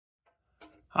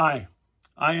Hi,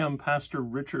 I am Pastor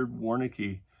Richard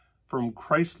Warnicki from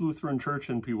Christ Lutheran Church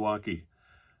in Pewaukee,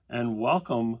 and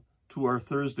welcome to our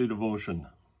Thursday devotion.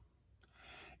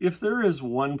 If there is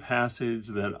one passage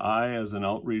that I, as an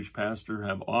outreach pastor,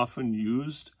 have often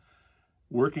used,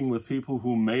 working with people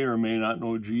who may or may not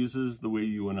know Jesus the way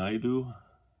you and I do,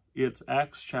 it's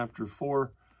Acts chapter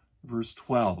 4, verse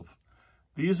 12.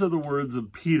 These are the words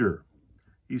of Peter.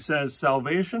 He says,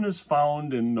 "Salvation is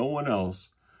found in no one else,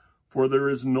 for there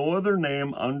is no other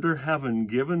name under heaven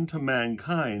given to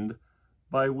mankind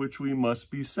by which we must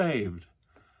be saved."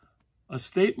 A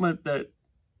statement that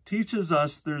teaches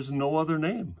us there's no other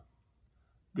name.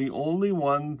 The only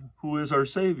one who is our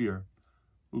Savior,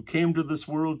 who came to this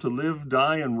world to live,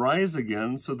 die, and rise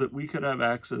again so that we could have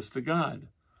access to God.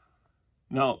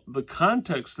 Now, the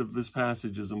context of this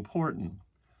passage is important.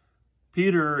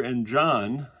 Peter and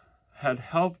John had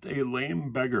helped a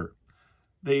lame beggar.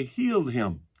 They healed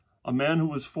him, a man who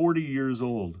was 40 years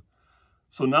old.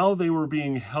 So now they were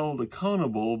being held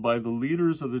accountable by the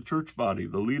leaders of the church body,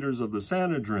 the leaders of the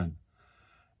Sanhedrin.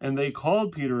 And they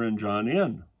called Peter and John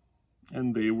in,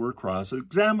 and they were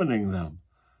cross-examining them.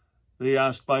 They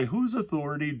asked, "By whose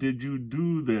authority did you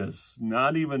do this?"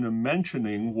 Not even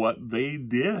mentioning what they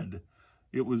did.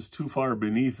 It was too far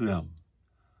beneath them.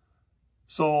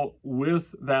 So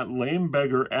with that lame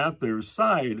beggar at their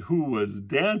side, who was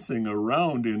dancing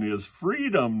around in his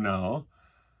freedom now,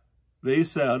 they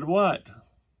said what?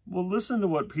 Well, listen to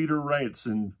what Peter writes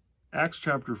in Acts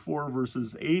chapter 4,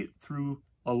 verses 8 through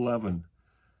 11.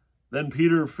 "Then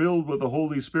Peter, filled with the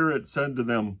Holy Spirit, said to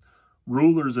them,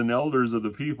 'Rulers and elders of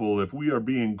the people, if we are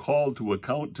being called to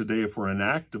account today for an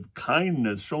act of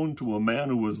kindness shown to a man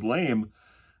who was lame,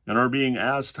 and are being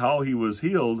asked how he was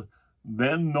healed,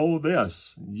 then know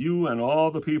this, you and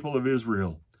all the people of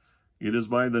Israel. It is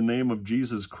by the name of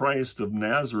Jesus Christ of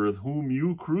Nazareth, whom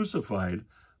you crucified,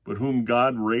 but whom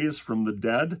God raised from the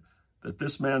dead, that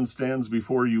this man stands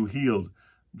before you healed.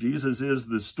 Jesus is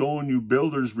the stone you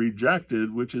builders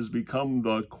rejected, which has become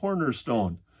the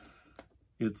cornerstone."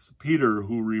 It's Peter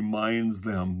who reminds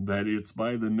them that it's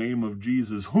by the name of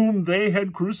Jesus, whom they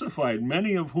had crucified,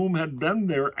 many of whom had been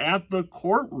there at the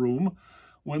courtroom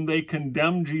when they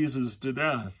condemned Jesus to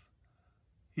death.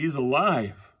 He's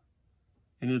alive,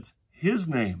 and it's his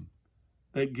name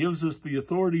that gives us the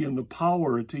authority and the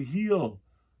power to heal,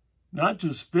 not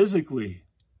just physically,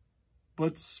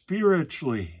 but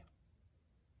spiritually.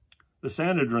 The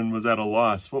Sanhedrin was at a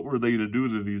loss. What were they to do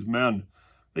to these men?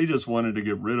 They just wanted to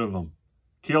get rid of them,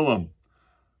 kill them.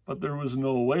 But there was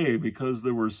no way, because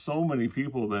there were so many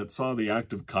people that saw the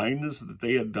act of kindness that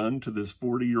they had done to this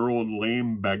 40-year-old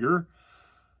lame beggar,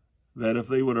 that if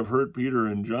they would have hurt Peter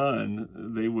and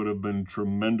John, they would have been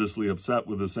tremendously upset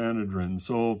with the Sanhedrin.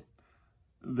 So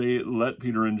they let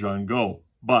Peter and John go,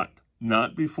 but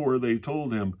not before they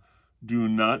told him, "Do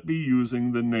not be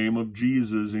using the name of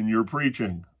Jesus in your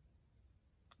preaching."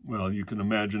 Well, you can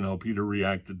imagine how Peter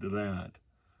reacted to that.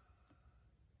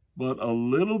 But a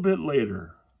little bit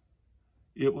later,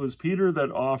 it was Peter that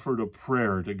offered a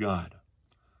prayer to God,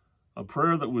 a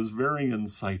prayer that was very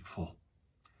insightful.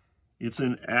 It's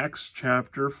in Acts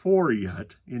chapter 4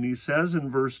 yet, and he says in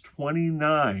verse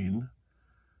 29,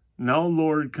 "Now,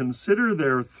 Lord, consider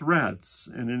their threats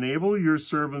and enable your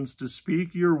servants to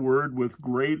speak your word with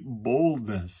great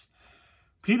boldness."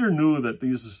 Peter knew that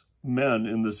these men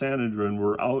in the Sanhedrin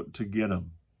were out to get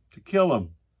him, to kill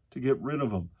him, to get rid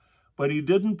of him. But he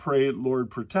didn't pray, "Lord,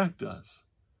 protect us."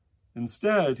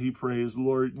 Instead, he prays,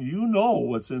 "Lord, you know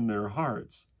what's in their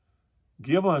hearts.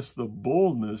 Give us the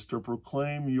boldness to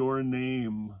proclaim your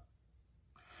name."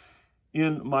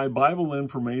 In my Bible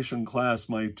information class,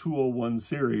 my 201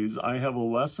 series, I have a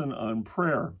lesson on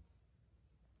prayer.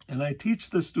 And I teach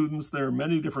the students there are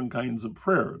many different kinds of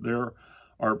prayer. There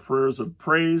are prayers of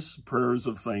praise, prayers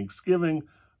of thanksgiving,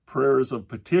 prayers of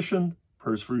petition,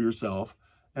 prayers for yourself,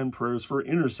 and prayers for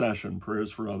intercession,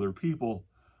 prayers for other people.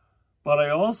 But I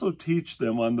also teach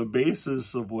them on the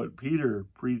basis of what Peter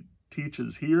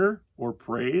teaches here, or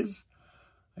prays.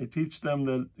 I teach them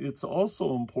that it's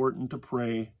also important to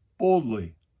pray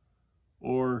boldly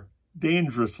or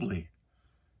dangerously.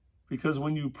 Because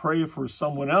when you pray for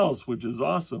someone else, which is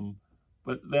awesome,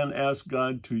 but then ask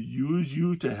God to use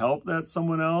you to help that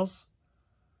someone else,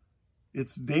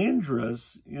 it's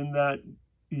dangerous in that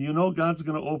you know God's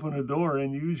going to open a door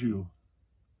and use you.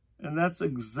 And that's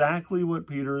exactly what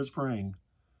Peter is praying.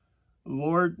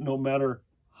 "Lord, no matter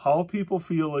how people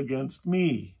feel against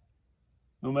me,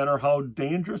 no matter how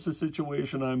dangerous a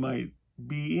situation I might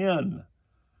be in,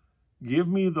 give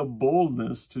me the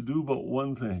boldness to do but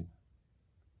one thing,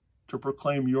 to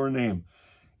proclaim your name."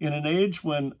 In an age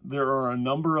when there are a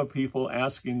number of people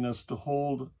asking us to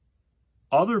hold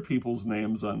other people's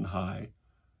names on high,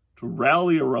 to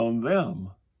rally around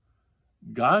them,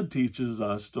 God teaches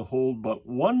us to hold but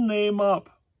one name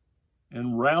up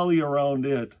and rally around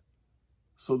it,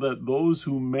 so that those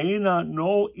who may not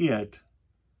know it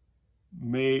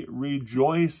may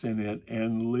rejoice in it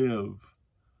and live.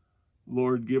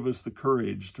 Lord, give us the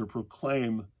courage to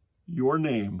proclaim your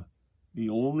name, the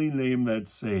only name that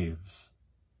saves.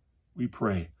 We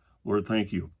pray. Lord,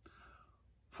 thank you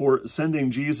for sending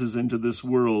Jesus into this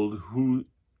world who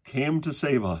came to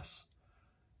save us.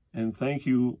 And thank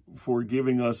you for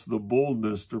giving us the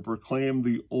boldness to proclaim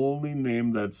the only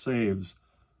name that saves,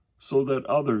 so that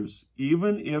others,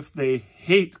 even if they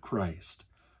hate Christ,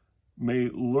 may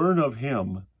learn of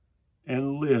him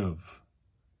and live.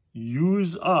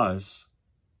 Use us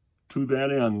to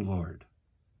that end, Lord.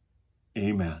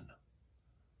 Amen.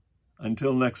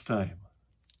 Until next time.